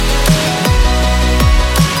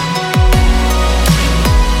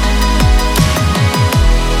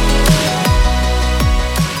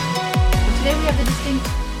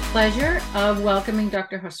of welcoming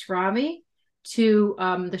Dr. Khosravi to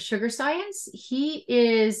the Sugar Science. He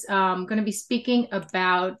is going to be speaking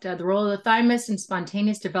about the role of the thymus in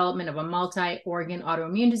spontaneous development of a multi-organ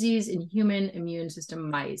autoimmune disease in human immune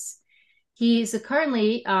system mice. He's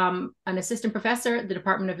currently an assistant professor at the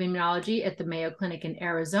Department of Immunology at the Mayo Clinic in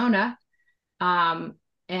Arizona.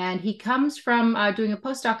 And he comes from doing a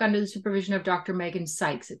postdoc under the supervision of Dr. Megan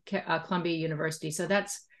Sykes at Columbia University. So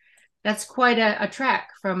that's quite a trek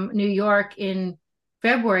from New York in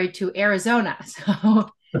February to Arizona. So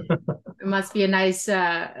it must be a nice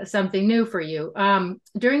something new for you.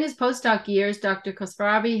 During his postdoc years, Dr.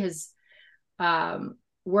 Khosravi has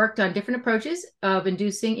worked on different approaches of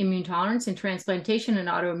inducing immune tolerance in transplantation and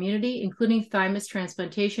autoimmunity, including thymus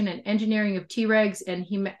transplantation and engineering of Tregs and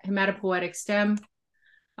hematopoietic stem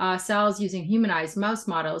cells using humanized mouse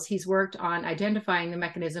models. He's worked on identifying the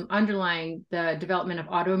mechanism underlying the development of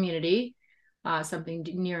autoimmunity, something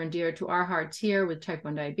near and dear to our hearts here with type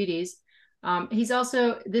 1 diabetes.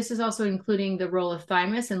 This is also including the role of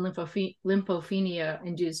thymus and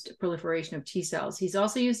lymphopenia-induced proliferation of T cells. He's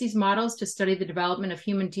also used these models to study the development of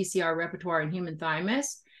human TCR repertoire in human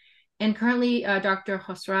thymus. And currently, Dr.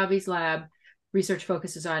 Khosravi's lab research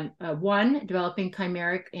focuses on one, developing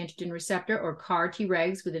chimeric antigen receptor or CAR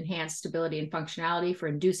Tregs with enhanced stability and functionality for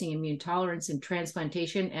inducing immune tolerance in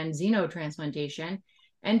transplantation and xenotransplantation.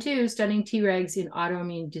 And two, studying Tregs in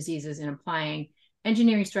autoimmune diseases and applying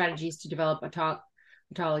engineering strategies to develop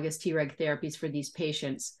autologous Treg therapies for these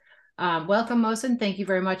patients. Welcome, Mohsen. Thank you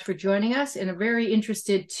very much for joining us, and I'm very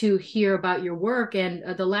interested to hear about your work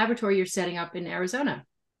and the laboratory you're setting up in Arizona.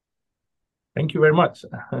 Thank you very much.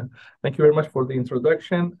 Thank you very much for the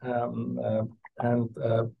introduction, and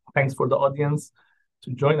thanks for the audience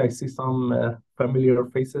to join. I see some familiar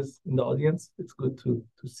faces in the audience. It's good to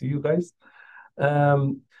see you guys.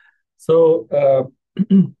 So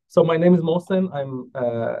my name is Mohsen.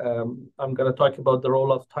 I'm going to talk about the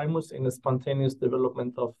role of thymus in the spontaneous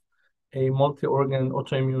development of a multi-organ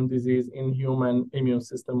autoimmune disease in human immune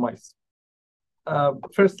system mice.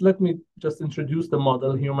 First, let me just introduce the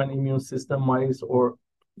model. Human immune system mice, or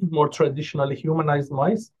more traditionally humanized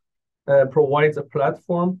mice, provides a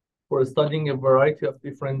platform for studying a variety of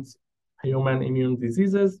different human immune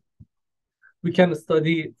diseases. We can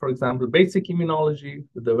study, for example, basic immunology,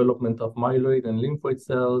 the development of myeloid and lymphoid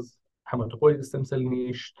cells, hematopoietic stem cell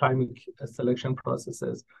niche, thymic selection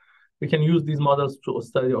processes. We can use these models to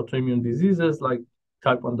study autoimmune diseases like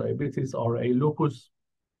type 1 diabetes, RA, lupus,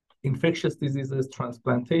 infectious diseases,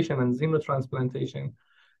 transplantation and xenotransplantation,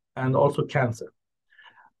 and also cancer.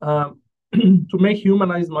 To make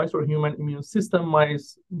humanized mice or human immune system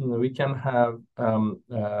mice, we can have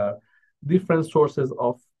different sources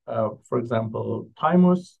of, for example,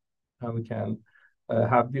 thymus. We can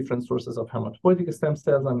have different sources of hematopoietic stem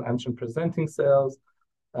cells and antigen-presenting cells,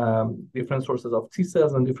 different sources of T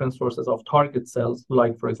cells and different sources of target cells,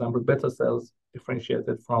 like, for example, beta cells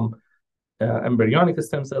differentiated from embryonic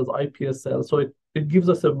stem cells, iPS cells. So it gives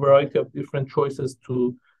us a variety of different choices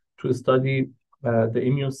to study the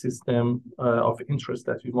immune system of interest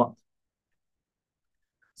that we want.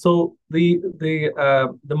 So the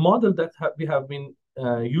model that we have been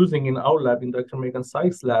using in our lab, in Dr. Megan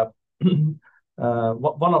Sykes' lab,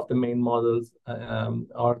 one of the main models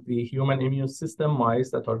are the human immune system mice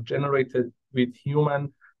that are generated with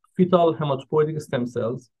human fetal hematopoietic stem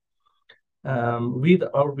cells, with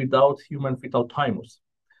or without human fetal thymus.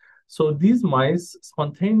 So these mice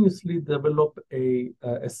spontaneously develop a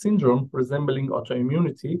syndrome resembling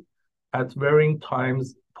autoimmunity at varying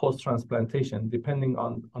times post-transplantation, depending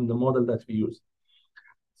on the model that we use.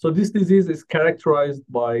 So this disease is characterized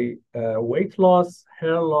by weight loss,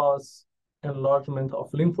 hair loss, enlargement of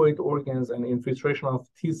lymphoid organs, and infiltration of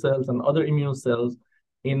T cells and other immune cells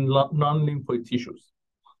in non-lymphoid tissues.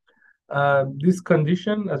 This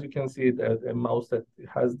condition, as you can see, a mouse that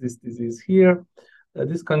has this disease here,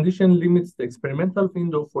 this condition limits the experimental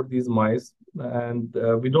window for these mice, and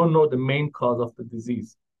we don't know the main cause of the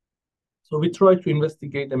disease. So we try to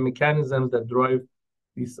investigate the mechanisms that drive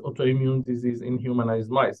this autoimmune disease in humanized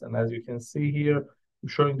mice. And as you can see here, I'm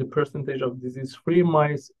showing the percentage of disease-free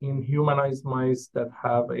mice in humanized mice that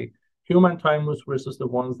have a human thymus versus the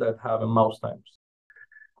ones that have a mouse thymus.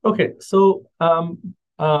 Okay, so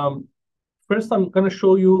first, I'm going to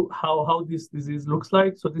show you how this disease looks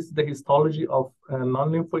like. So this is the histology of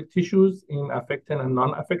non-lymphoid tissues in affected and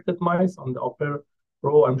non-affected mice. On the upper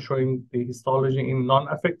row, I'm showing the histology in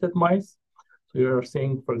non-affected mice. So you're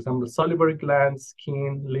seeing, for example, salivary glands,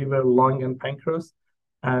 skin, liver, lung, and pancreas.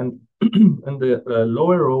 And in the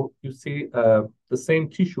lower row, you see the same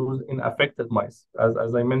tissues in affected mice.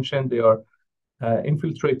 As I mentioned, they are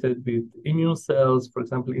infiltrated with immune cells. For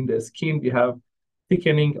example, in the skin, we have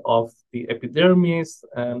thickening of the epidermis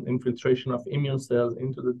and infiltration of immune cells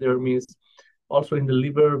into the dermis. Also in the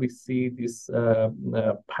liver, we see these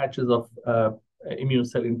patches of immune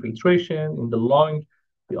cell infiltration. In the lung,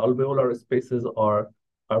 the alveolar spaces are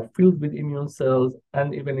filled with immune cells,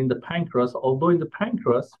 and even in the pancreas. Although in the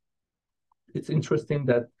pancreas, it's interesting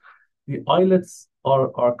that the islets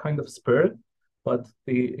are kind of spared, but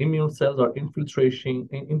the immune cells are infiltrating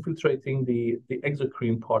the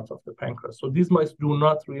exocrine parts of the pancreas. So these mice do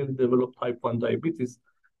not really develop type 1 diabetes,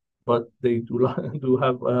 but they do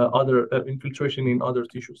have other infiltration in other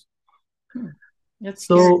tissues. That's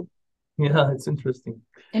scary. Yeah, it's interesting.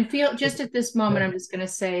 And feel just at this moment, I'm just going to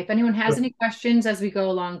say, if anyone has any questions as we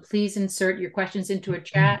go along, please insert your questions into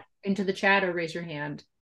the chat or raise your hand.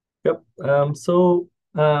 Yep.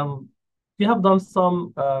 We have done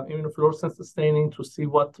some immunofluorescence staining to see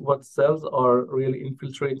what cells are really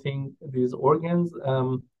infiltrating these organs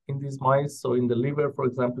in these mice. So in the liver, for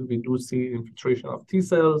example, we do see infiltration of T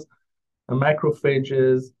cells and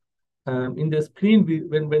macrophages. In the spleen,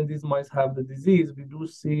 when these mice have the disease, we do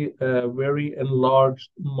see very enlarged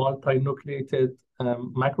multinucleated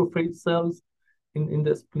macrophage cells in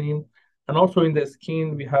the spleen. And also in the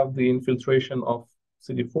skin, we have the infiltration of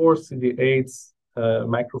CD4, CD8s,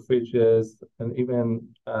 macrophages, and even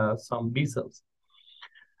some B cells.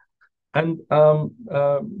 And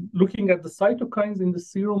looking at the cytokines in the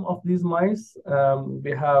serum of these mice,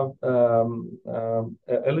 we have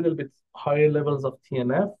a little bit higher levels of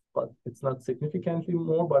TNF, but it's not significantly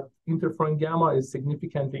more, but interferon gamma is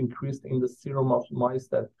significantly increased in the serum of mice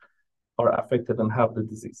that are affected and have the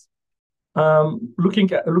disease.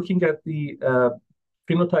 Looking at the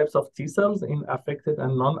phenotypes of T cells in affected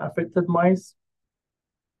and non-affected mice.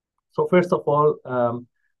 So first of all,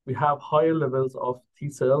 we have higher levels of T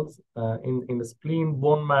cells in the spleen,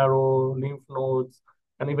 bone marrow, lymph nodes,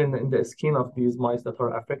 and even in the skin of these mice that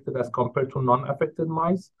are affected as compared to non-affected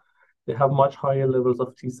mice. They have much higher levels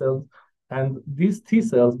of T cells. And these T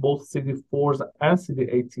cells, both CD4s and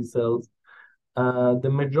CD8 T cells, the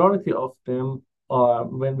majority of them,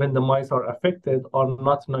 when the mice are affected, are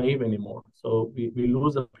not naive anymore. So we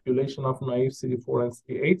lose a population of naive CD4 and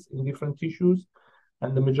CD8s in different tissues.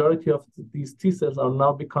 And the majority of these T cells are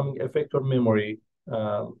now becoming effector memory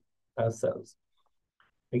cells,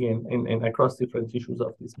 again, in across different tissues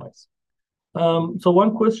of these mice. So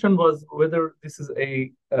one question was whether this is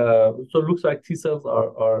so it looks like T cells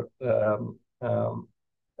are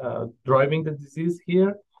driving the disease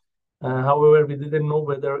here. However, we didn't know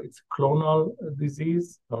whether it's clonal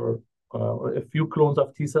disease or a few clones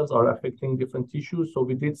of T cells are affecting different tissues. So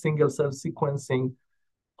we did single cell sequencing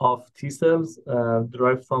of T cells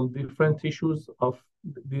derived from different tissues of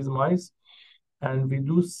these mice. And we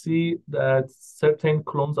do see that certain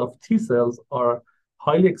clones of T cells are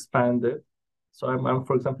highly expanded. So I'm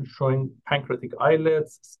for example, showing pancreatic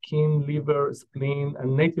islets, skin, liver, spleen,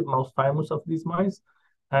 and native mouse thymus of these mice.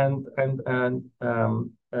 And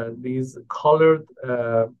these colored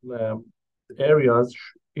areas,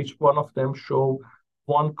 each one of them show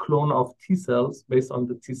one clone of T cells based on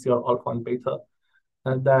the TCR alpha and beta,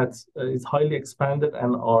 and that is highly expanded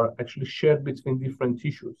and are actually shared between different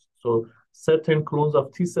tissues. So certain clones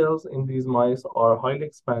of T cells in these mice are highly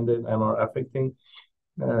expanded and are affecting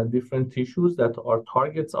different tissues that are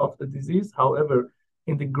targets of the disease. However,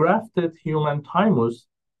 in the grafted human thymus,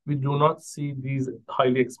 we do not see these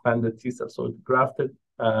highly expanded T cells. So grafted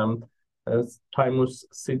thymus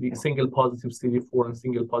single positive CD4 and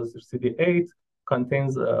single positive CD8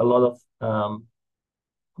 contains a lot of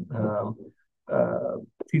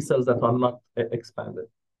T cells that are not expanded.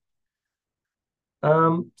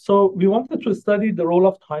 So we wanted to study the role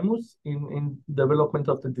of thymus in development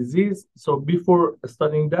of the disease. So before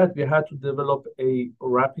studying that, we had to develop a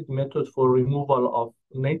rapid method for removal of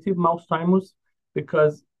native mouse thymus,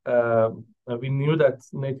 because we knew that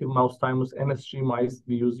native mouse thymus, NSG mice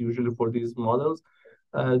we use usually for these models,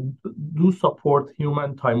 do support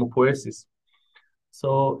human thymopoiesis.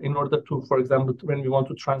 So in order to, for example, when we want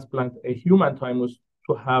to transplant a human thymus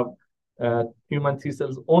to have human T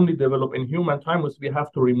cells only develop in human thymus, we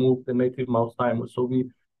have to remove the native mouse thymus. So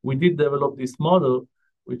we did develop this model,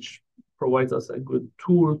 which provides us a good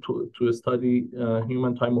tool to study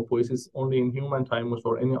human thymopoiesis only in human thymus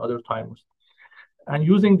or any other thymus. And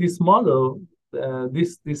using this model,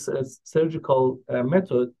 this surgical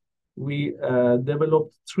method, we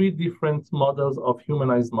developed 3 different models of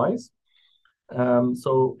humanized mice.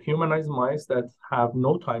 So humanized mice that have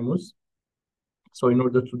no thymus. So in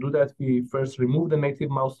order to do that, we first remove the native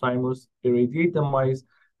mouse thymus, irradiate the mice,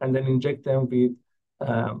 and then inject them with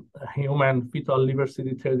human fetal liver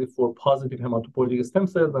CD34 positive hematopoietic stem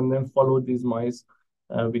cells, and then followed these mice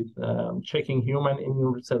with checking human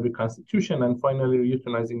immune cell reconstitution, and finally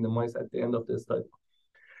euthanizing the mice at the end of the study.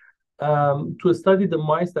 To study the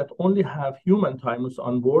mice that only have human thymus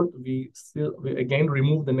on board, we again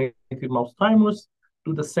remove the native mouse thymus,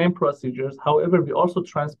 do the same procedures. However, we also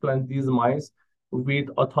transplant these mice with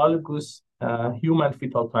autologous human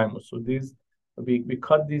fetal thymus. So we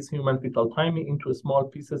cut these human fetal thymi into small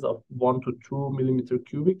pieces of 1 to 2 millimeter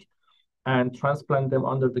cubic and transplant them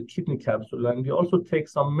under the kidney capsule. And we also take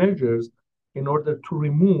some measures in order to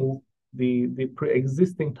remove the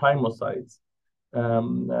pre-existing thymocytes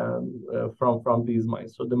from these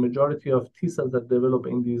mice. So the majority of T cells that develop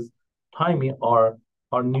in these thymi are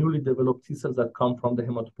newly developed T cells that come from the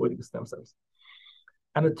hematopoietic stem cells.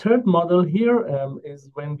 And the third model here is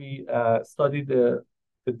when we study the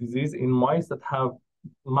disease in mice that have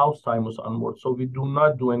mouse thymus on board. So we do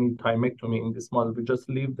not do any thymectomy in this model. We just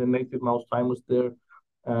leave the native mouse thymus there,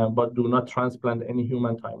 but do not transplant any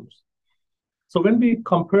human thymus. So when we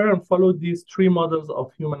compare and follow these three models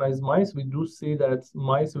of humanized mice, we do see that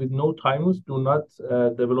mice with no thymus do not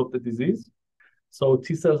develop the disease. So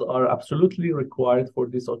T cells are absolutely required for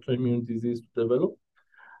this autoimmune disease to develop.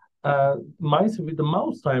 Mice with the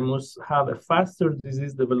mouse thymus have a faster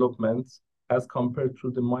disease development as compared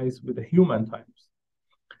to the mice with a human thymus.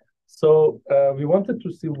 So we wanted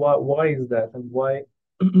to see why is that, and why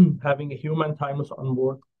having a human thymus on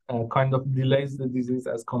board kind of delays the disease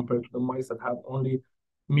as compared to the mice that have only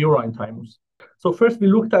murine thymus. So first we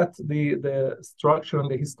looked at the structure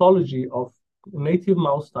and the histology of native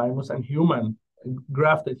mouse thymus and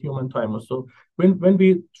grafted human thymus. So when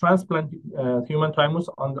we transplant human thymus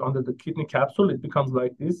under the kidney capsule, it becomes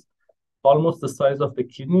like this, almost the size of the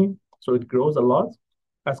kidney. So it grows a lot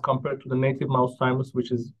as compared to the native mouse thymus,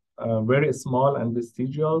 which is very small and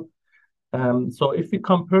vestigial. So if we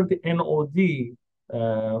compare the NOD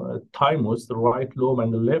thymus, the right lobe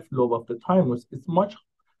and the left lobe of the thymus, it's much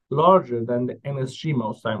larger than the NSG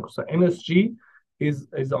mouse thymus. So NSG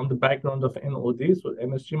is on the background of NOD. So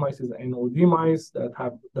NSG mice is NOD mice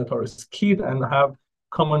that are skewed and have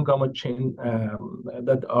common gamma chain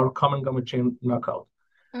knockout.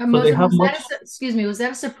 So they have excuse me, was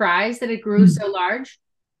that a surprise that it grew so large?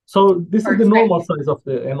 So this is the normal size of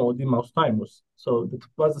the NOD mouse thymus. So it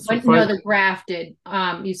was a surprise. No, the grafted.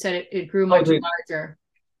 You said it grew much larger.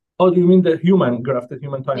 Oh, do you mean the grafted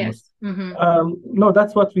human thymus? Yes. Mm-hmm. No,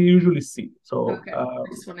 that's what we usually see. So okay. I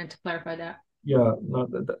just wanted to clarify that. Yeah, no,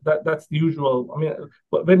 that's the usual. I mean,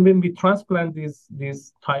 when we transplant these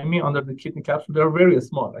thymi under the kidney capsule, they're very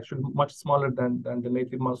small, actually much smaller than the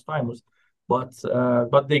native mouse thymus,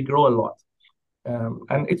 but they grow a lot.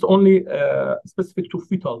 And it's only specific to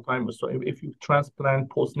fetal thymus. So if you transplant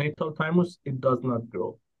postnatal thymus, it does not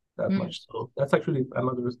grow that much. So that's actually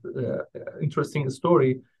another interesting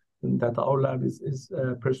story that our lab is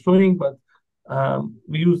pursuing. But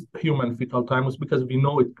we use human fetal thymus because we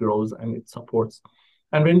know it grows and it supports.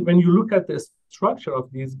 And when you look at the structure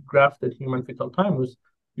of these grafted human fetal thymus,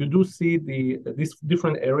 you do see these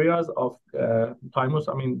different areas of thymus.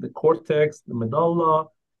 I mean, the cortex, the medulla,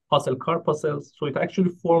 basal corpuscles. So it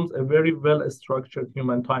actually forms a very well-structured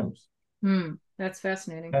human thymus. That's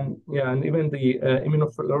fascinating. And yeah, and even the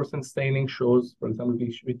immunofluorescence staining shows, for example,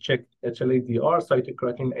 we checked HLA-DR,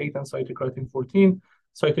 cytokeratin 8 and cytokeratin 14.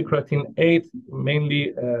 Cytokeratin 8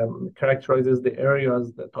 mainly characterizes the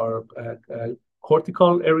areas that are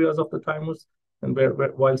cortical areas of the thymus, and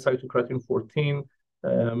while cytokeratin 14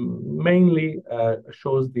 mainly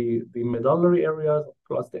shows the medullary areas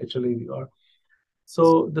plus the HLA-DR.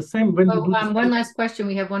 So the same when you do one last question.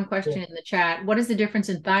 We have one question in the chat. What is the difference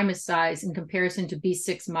in thymus size in comparison to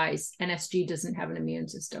B6 mice? NSG doesn't have an immune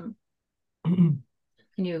system. Can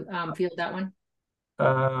you field that one?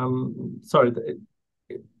 Sorry,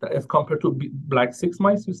 as compared to black 6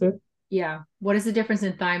 mice, you said? Yeah. What is the difference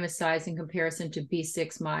in thymus size in comparison to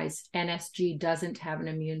B6 mice? NSG doesn't have an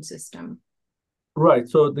immune system. Right.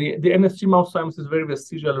 So the NSG mouse thymus is very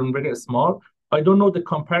vestigial and very small. I don't know the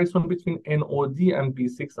comparison between NOD and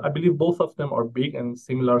B6. I believe both of them are big and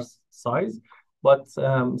similar size. But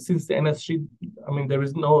since the NSG, I mean, there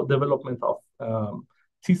is no development of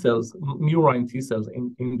T cells, murine T cells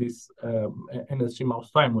in this NSG mouse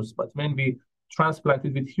thymus. But when we transplant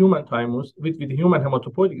it with human thymus, with human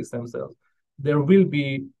hematopoietic stem cells, there will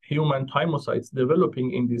be human thymocytes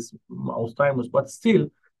developing in this mouse thymus. But still,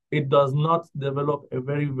 it does not develop a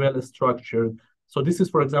very well-structured. So this is,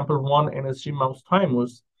 for example, one NSG mouse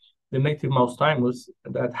thymus, the native mouse thymus,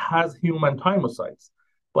 that has human thymocytes,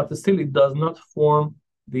 but still it does not form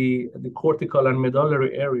the cortical and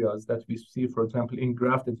medullary areas that we see, for example, in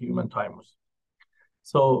grafted human thymus.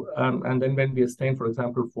 So, and then when we stain, for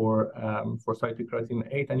example, for cytokeratin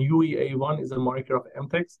 8, and UEA1 is a marker of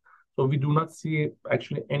MTEX, so we do not see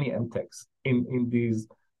actually any MTEX in these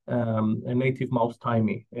native mouse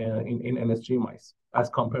thymi in NSG mice, as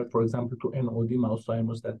compared, for example, to NOD mouse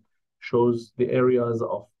thymus that shows the areas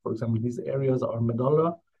of, for example, these areas are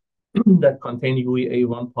medulla that contain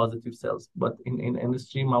UEA1 positive cells, but in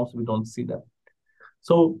NSG mouse we don't see them.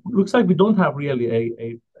 So looks like we don't have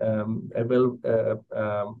really a well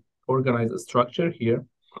organized structure here,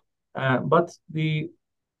 but the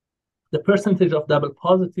percentage of double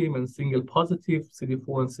positive and single positive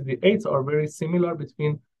CD4 and CD8s are very similar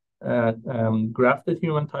between grafted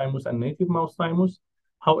human thymus and native mouse thymus.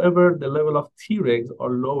 However, the level of Tregs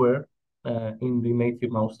are lower in the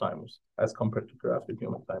native mouse thymus as compared to grafted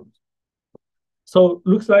human thymus. So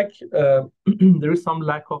looks like there is some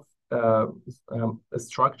lack of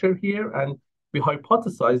structure here, and we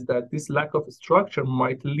hypothesize that this lack of structure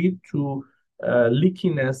might lead to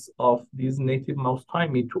leakiness of these native mouse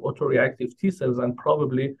thymi to autoreactive T cells, and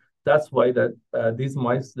probably that's why that these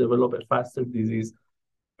mice develop a faster disease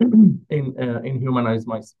in humanized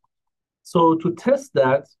mice. So to test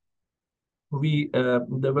that, we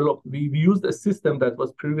used a system that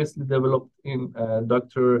was previously developed in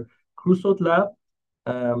Dr. Crusoe's lab,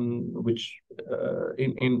 which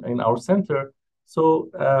in our center. So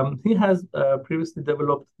he has previously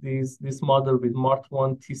developed this model with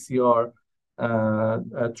MART1 TCR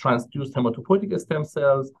transduced hematopoietic stem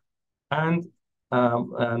cells, and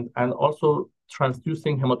also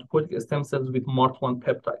transducing hematopoietic stem cells with MART1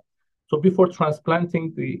 peptide. So before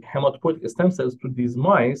transplanting the hematopoietic stem cells to these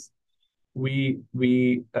mice, we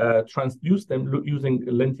transduce them using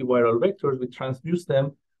lentiviral vectors. We transduce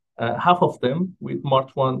them, half of them with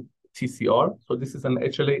MART1 TCR. So this is an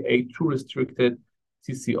HLA-A2 restricted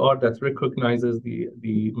TCR that recognizes the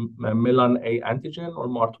melan A antigen or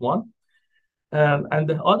MART1. And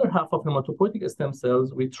the other half of hematopoietic stem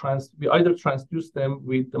cells, we either transduce them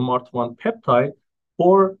with the MART1 peptide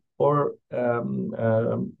or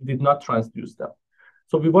did not transduce them.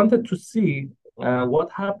 So we wanted to see what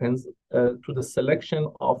happens to the selection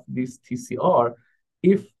of this TCR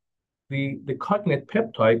if the cognate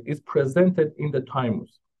peptide is presented in the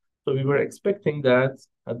thymus. So we were expecting that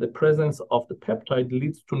the presence of the peptide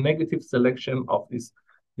leads to negative selection of this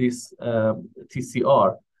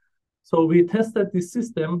TCR. So we tested this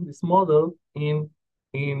system, this model, in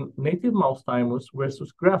native mouse thymus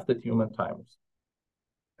versus grafted human thymus,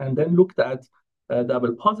 and then looked at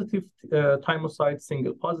double positive thymocytes,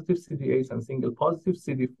 single positive CD8s, and single positive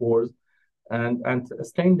CD4s, and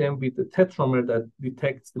stain them with the tetramer that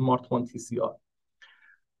detects the MART1 TCR.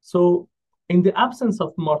 So in the absence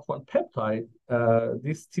of MART1 peptide,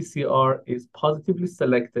 this TCR is positively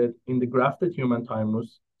selected in the grafted human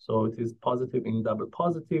thymus. So it is positive in double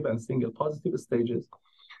positive and single positive stages.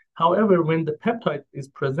 However, when the peptide is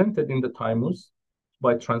presented in the thymus,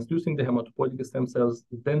 by transducing the hematopoietic stem cells,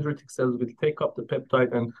 the dendritic cells will take up the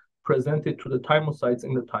peptide and present it to the thymocytes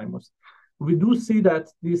in the thymus. We do see that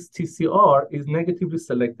this TCR is negatively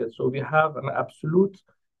selected. So we have an absolute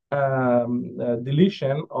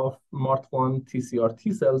deletion of MART1 TCR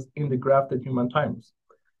T cells in the grafted human thymus.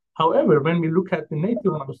 However, when we look at the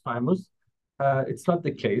native mouse thymus, it's not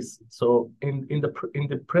the case. So in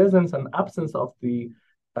the presence and absence of the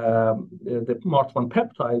MART1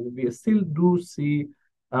 peptide, we still do see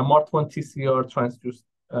MART1 TCR transduced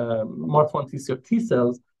MART1 TCR T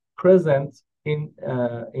cells present in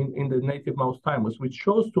the native mouse thymus, which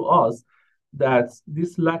shows to us that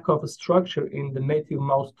this lack of structure in the native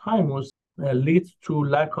mouse thymus leads to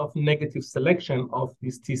lack of negative selection of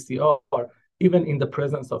this TCR, even in the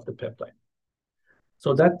presence of the peptide.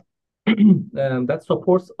 So that that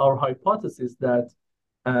supports our hypothesis that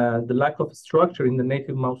the lack of structure in the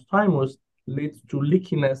native mouse thymus leads to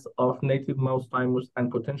leakiness of native mouse thymus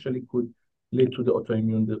and potentially could lead to the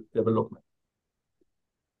autoimmune development.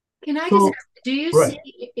 Can I just ask, do you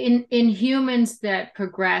see in humans that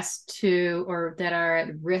progress to or that are at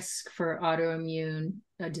risk for autoimmune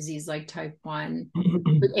disease like type 1,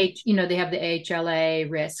 they have the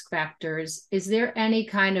HLA risk factors, is there any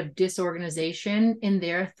kind of disorganization in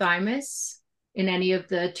their thymus in any of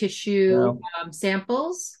the tissue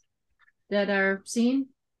samples that are seen?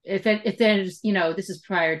 If there's, this is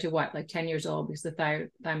prior to what, like 10 years old, because the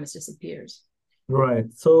thymus disappears.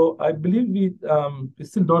 Right. So I believe we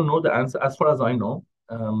still don't know the answer as far as I know.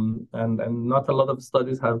 And not a lot of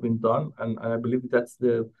studies have been done. And I believe that's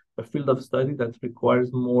the field of study that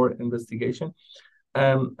requires more investigation.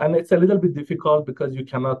 And it's a little bit difficult because you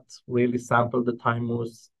cannot really sample the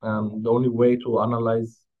thymus. The only way to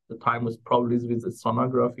analyze the thymus probably is with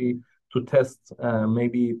sonography to test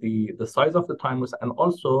maybe the size of the thymus. And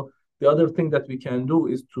also, the other thing that we can do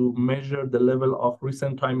is to measure the level of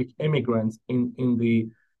recent thymic emigrants in the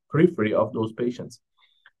periphery of those patients.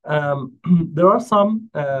 There are some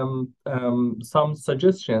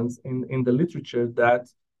suggestions in the literature that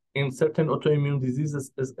in certain autoimmune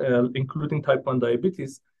diseases, including type 1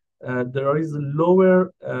 diabetes, there is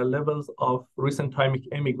lower levels of recent thymic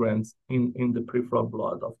emigrants in the peripheral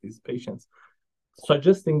blood of these patients,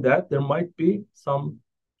 suggesting that there might be some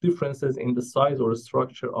differences in the size or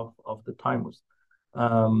structure of the thymus.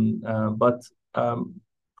 But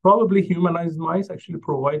probably humanized mice actually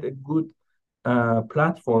provide a good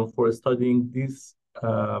platform for studying this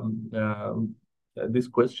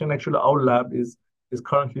question. Actually, our lab is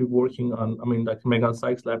currently working on, Dr. Megan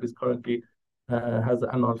Sykes' lab is currently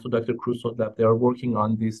and also Dr. Crusoe's lab, they are working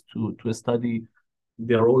on this to study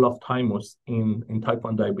the role of thymus in type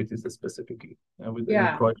 1 diabetes specifically, with a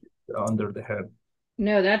new project under the head.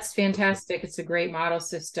 No, that's fantastic. It's a great model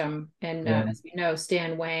system. And as we know,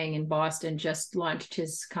 Stan Wang in Boston just launched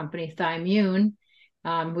his company Thymune,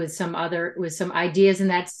 with some ideas in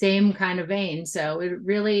that same kind of vein. So it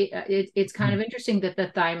really, it's kind of interesting that the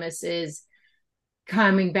thymus is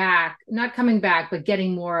not coming back, but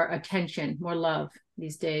getting more attention, more love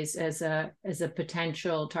these days as a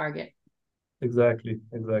potential target. Exactly.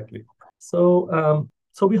 So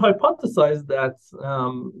we hypothesized that,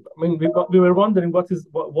 we were wondering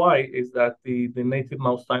why is that the native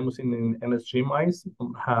mouse thymus in NSG mice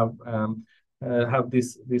have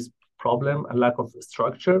this problem, a lack of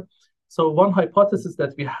structure. So one hypothesis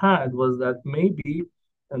that we had was that maybe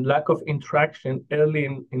a lack of interaction, early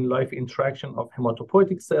in life interaction of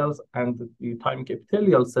hematopoietic cells and the thymic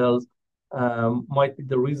epithelial cells might be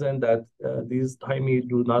the reason that these thymi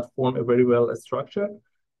do not form a very well structure.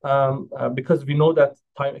 Because we know that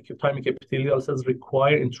thymic epithelial cells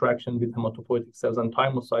require interaction with hematopoietic cells and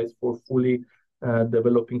thymocytes for fully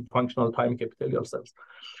developing functional thymic epithelial cells.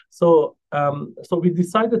 So we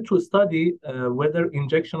decided to study whether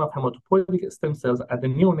injection of hematopoietic stem cells at the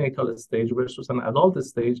neonatal stage versus an adult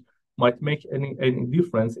stage might make any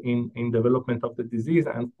difference in development of the disease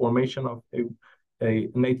and formation of a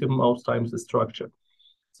native mouse thymus structure.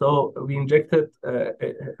 So we injected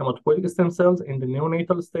hematopoietic stem cells in the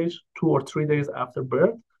neonatal stage 2 or 3 days after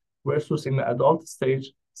birth, versus in the adult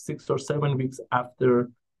stage 6 or 7 weeks after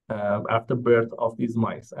birth of these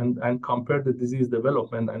mice, and compared the disease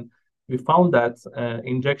development. And we found that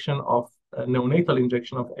neonatal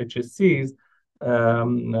injection of HSCs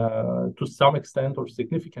to some extent or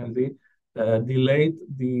significantly delayed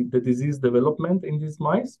the disease development in these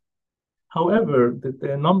mice. However,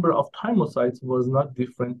 the number of thymocytes was not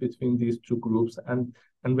different between these two groups. And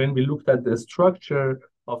when we looked at the structure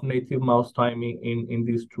of native mouse thymi in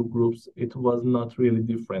these two groups, it was not really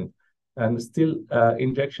different. And still,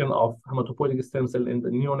 injection of hematopoietic stem cell in the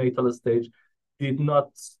neonatal stage did not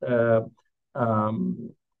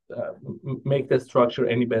make the structure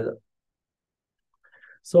any better.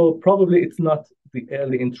 So probably it's not the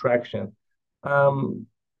early interaction.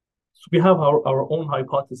 So we have our own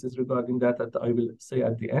hypothesis regarding that I will say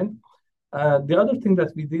at the end. The other thing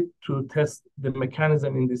that we did to test the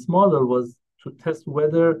mechanism in this model was to test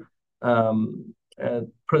whether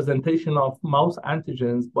presentation of mouse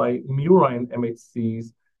antigens by murine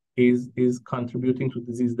MHCs is contributing to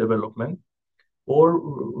disease development, or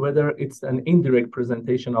whether it's an indirect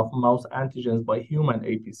presentation of mouse antigens by human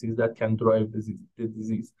APCs that can drive the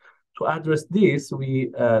disease. To address this,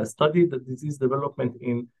 we studied the disease development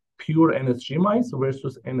in pure NSG mice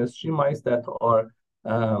versus NSG mice that are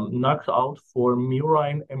knocked out for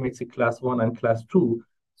murine MHC class 1 and class 2.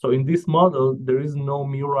 So in this model, there is no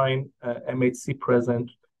murine MHC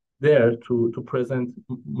present there to present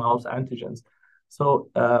mouse antigens. So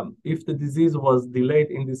if the disease was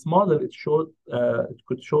delayed in this model, it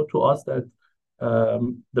could show to us that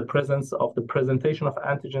the presence of the presentation of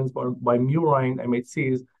antigens by murine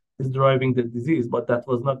MHCs is driving the disease, but that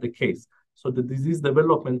was not the case. So the disease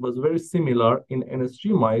development was very similar in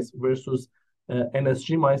NSG mice versus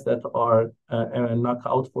NSG mice that are knocked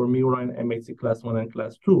out for murine MHC class 1 and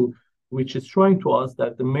class 2, which is showing to us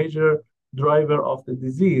that the major driver of the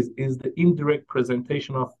disease is the indirect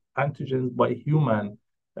presentation of antigens by human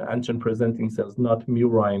antigen-presenting cells, not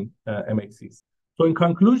murine MHCs. So in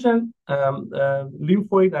conclusion,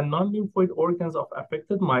 lymphoid and non-lymphoid organs of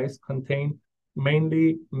affected mice contain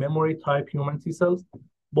mainly memory-type human T cells.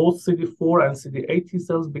 Both CD4 and CD8 T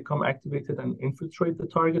cells become activated and infiltrate the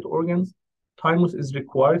target organs. thymus is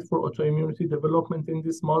required for autoimmunity development in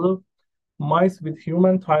this model. Mice with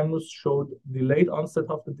human thymus showed delayed onset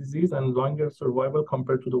of the disease and longer survival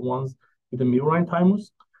compared to the ones with the murine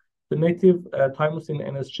thymus. The native thymus in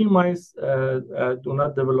NSG mice do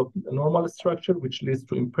not develop a normal structure, which leads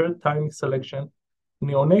to impaired thymic selection.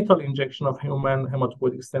 Neonatal injection of human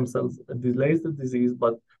hematopoietic stem cells delays the disease,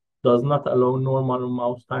 but does not allow normal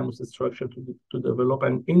mouse thymus structure to develop.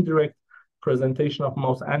 An indirect presentation of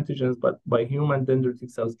mouse antigens, but by human dendritic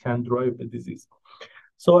cells can drive the disease.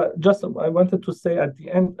 So I wanted to say at the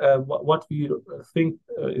end, what we think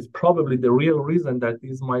is probably the real reason that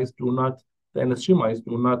these mice the NSG mice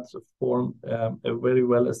do not form a very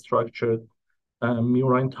well-structured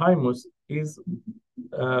murine thymus is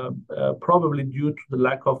probably due to the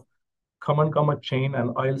lack of common gamma chain and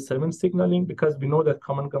IL-7 signaling, because we know that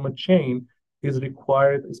common gamma chain is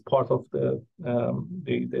required as part of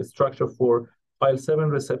the structure for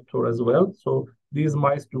IL-7 receptor as well. So these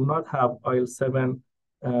mice do not have IL-7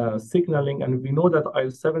 signaling, and we know that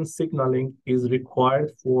IL-7 signaling is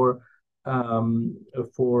required for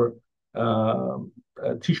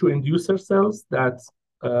tissue inducer cells that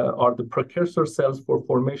are the precursor cells for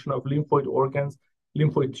formation of lymphoid organs,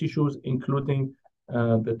 lymphoid tissues, including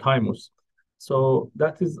the thymus. So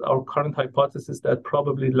that is our current hypothesis, that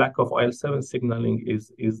probably lack of IL-7 signaling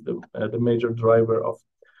is the major driver of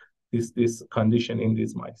this condition in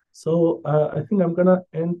these mice. So I think I'm gonna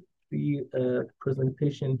end the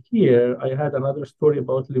presentation here. I had another story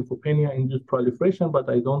about lymphopenia-induced proliferation, but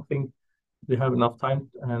I don't think we have enough time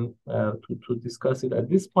to discuss it at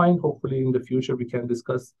this point. Hopefully in the future we can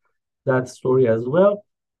discuss that story as well.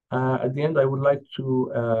 At the end, I would like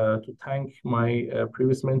to thank my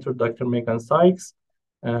previous mentor, Dr. Megan Sykes.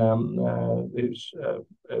 It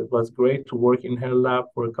was great to work in her lab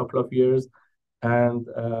for a couple of years, and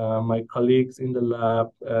my colleagues in the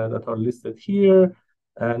lab that are listed here,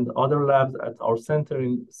 and other labs at our center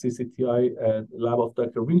in CCTI, lab of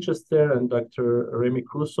Dr. Winchester and Dr. Remy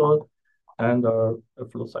Crusoe, and our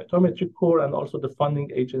flow cytometry core, and also the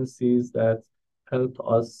funding agencies that helped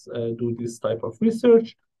us do this type of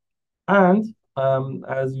research. And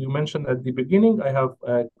as you mentioned at the beginning, I have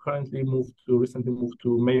recently moved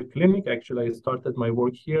to Mayo Clinic. Actually, I started my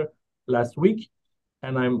work here last week,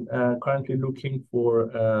 and I'm currently looking for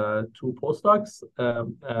 2 postdocs.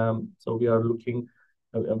 So we are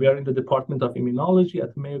in the Department of Immunology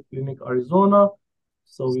at Mayo Clinic, Arizona.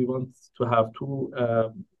 So we want to have 2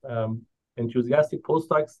 enthusiastic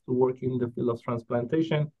postdocs to work in the field of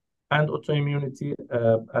transplantation and autoimmunity.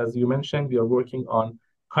 As you mentioned, we are working on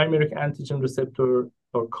chimeric antigen receptor,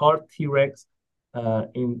 or CAR-Tregs,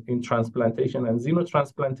 in transplantation and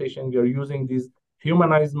xenotransplantation. We are using these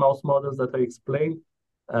humanized mouse models that I explained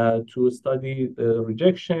to study the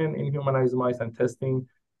rejection in humanized mice and testing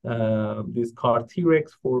these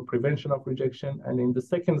CAR-Tregs for prevention of rejection. And in the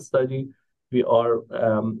second study, we are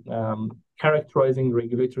characterizing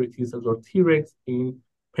regulatory T cells, or Tregs, in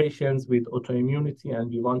patients with autoimmunity, and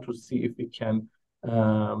we want to see if we can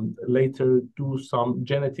later do some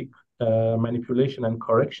genetic manipulation and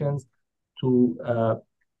corrections to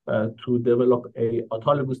develop a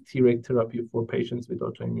autologous Treg therapy for patients with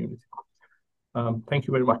autoimmunity. Thank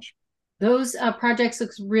you very much. Those projects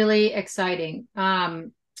looks really exciting.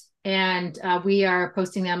 And we are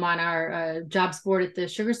posting them on our jobs board at the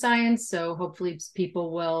Sugar Science. So hopefully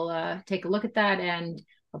people will take a look at that and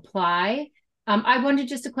apply. I wanted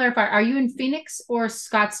just to clarify, are you in Phoenix or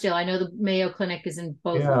Scottsdale? I know the Mayo Clinic is in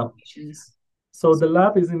both locations. So the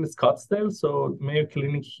lab is in Scottsdale. So Mayo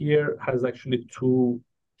Clinic here has actually 2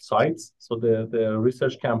 sites. So the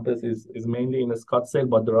research campus is mainly in Scottsdale,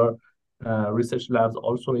 but there are research labs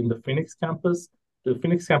also in the Phoenix campus. The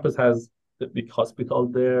Phoenix campus has the big hospital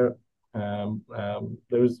there.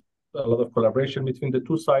 There's a lot of collaboration between the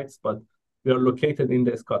 2 sites, but we are located in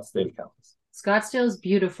the Scottsdale campus. Scottsdale is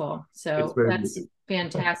beautiful, so that's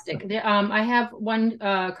fantastic. I have one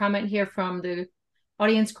comment here from the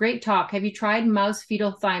audience. Great talk. Have you tried mouse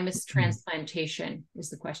fetal thymus transplantation? Is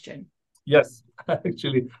the question. Yes,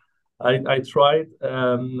 actually, I tried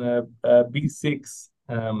B6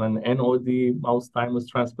 and NOD mouse thymus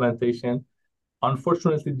transplantation.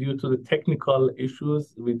 Unfortunately, due to the technical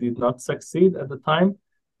issues, we did not succeed at the time,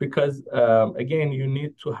 because again, you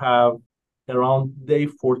need to have around day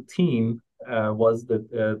 14 was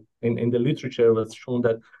that in the literature was shown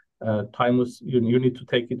that thymus, you need to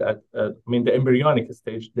take it at the embryonic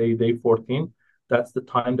stage, day 14. That's the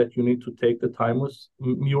time that you need to take the thymus,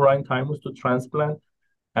 murine thymus, to transplant.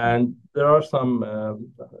 And there are some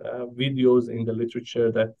videos in the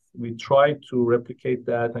literature that we tried to replicate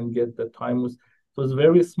that and get the thymus. It was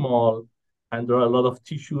very small, and there are a lot of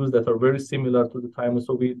tissues that are very similar to the thymus.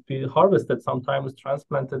 So we harvested some thymus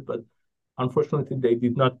transplanted, but unfortunately they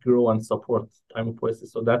did not grow and support thymopoiesis.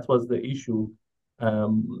 So that was the issue.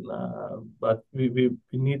 But we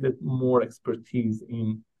needed more expertise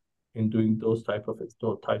in doing those types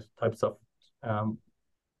of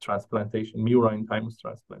transplantation, murine thymus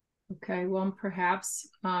transplant. Okay, well, perhaps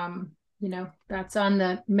that's on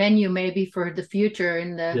the menu maybe for the future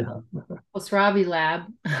in the Khosravi lab.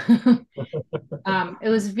 It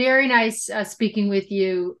was very nice speaking with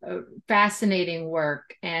you. Fascinating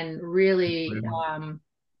work, and really,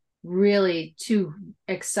 really two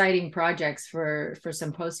exciting projects for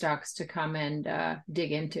some postdocs to come and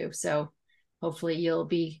dig into. So hopefully you'll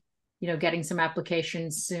be getting some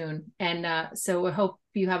applications soon. And so I hope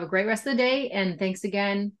you have a great rest of the day, and thanks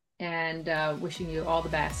again, and wishing you all the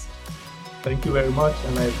best. Thank you very much,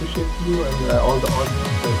 and I appreciate you and all the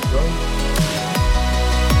audience that joined.